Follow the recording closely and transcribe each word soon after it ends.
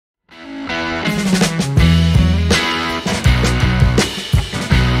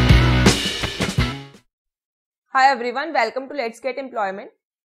Hi everyone, welcome to Let's Get Employment.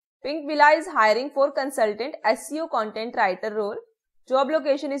 Pinkvilla is hiring for consultant SEO content writer role. Job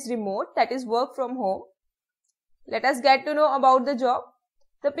location is remote, that is work from home. Let us get to know about the job.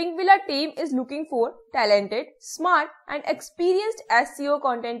 The Pinkvilla team is looking for talented, smart and experienced SEO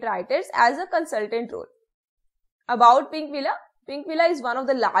content writers as a consultant role. About Pinkvilla. Pinkvilla is one of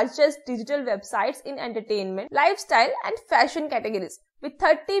the largest digital websites in entertainment, lifestyle and fashion categories with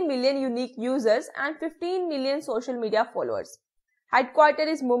 30 million unique users and 15 million social media followers. Headquarters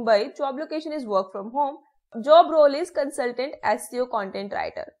is Mumbai, job location is work from home. Job role is consultant SEO content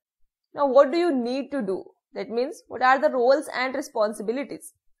writer. Now what do you need to do? That means what are the roles and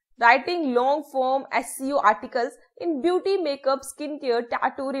responsibilities? Writing long form SEO articles in beauty, makeup, skincare,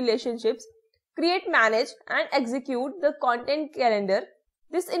 tattoo, relationships. Create, manage and execute the content calendar.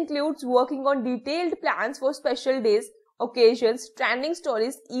 This includes working on detailed plans for special days, occasions, trending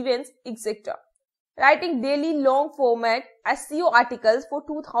stories, events, etc. Writing daily long format SEO articles for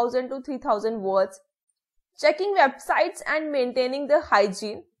 2000 to 3000 words. Checking websites and maintaining the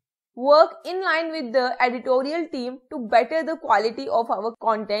hygiene. Work in line with the editorial team to better the quality of our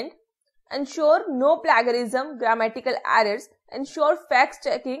content. Ensure no plagiarism, grammatical errors. Ensure fact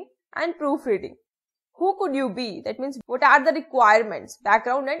checking and proofreading. Who could you be? That means what are the requirements,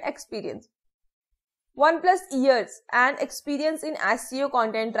 background and experience. 1+ years and experience in SEO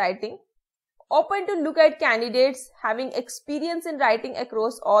content writing. Open to look at candidates having experience in writing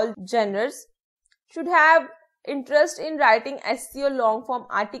across all genres. Should have interest in writing SEO long form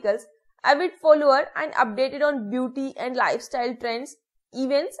articles. Avid follower and updated on beauty and lifestyle trends,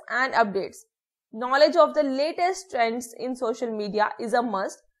 events and updates. Knowledge of the latest trends in social media is a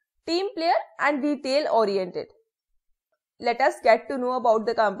must. Team player and detail oriented. Let us get to know about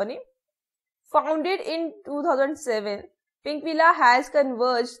the company. Founded in 2007, Pinkvilla has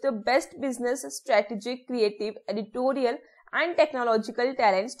converged the best business, strategic, creative, editorial and technological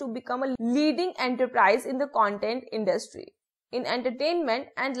talents to become a leading enterprise in the content industry. In entertainment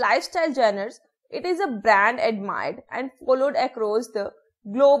and lifestyle genres, it is a brand admired and followed across the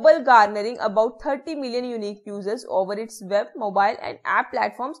global, garnering about 30 million unique users over its web, mobile and app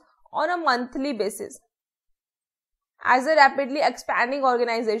platforms on a monthly basis. As a rapidly expanding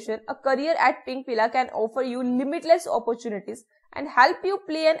organization, a career at Pinkvilla can offer you limitless opportunities and help you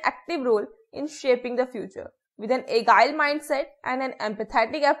play an active role in shaping the future. With an agile mindset and an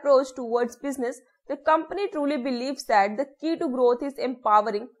empathetic approach towards business, the company truly believes that the key to growth is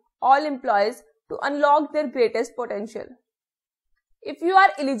empowering all employees to unlock their greatest potential. If you are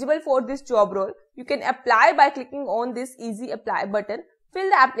eligible for this job role, you can apply by clicking on this easy apply button, fill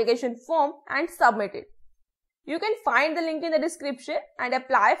the application form and submit it. You can find the link in the description and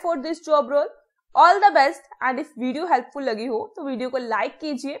apply for this job role. All the best, and if video helpful लगी हो तो video को like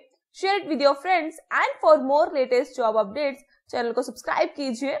कीजिए, share it with your friends and for more latest job updates, channel को subscribe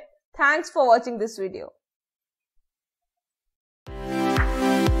कीजिए. Thanks for watching this video.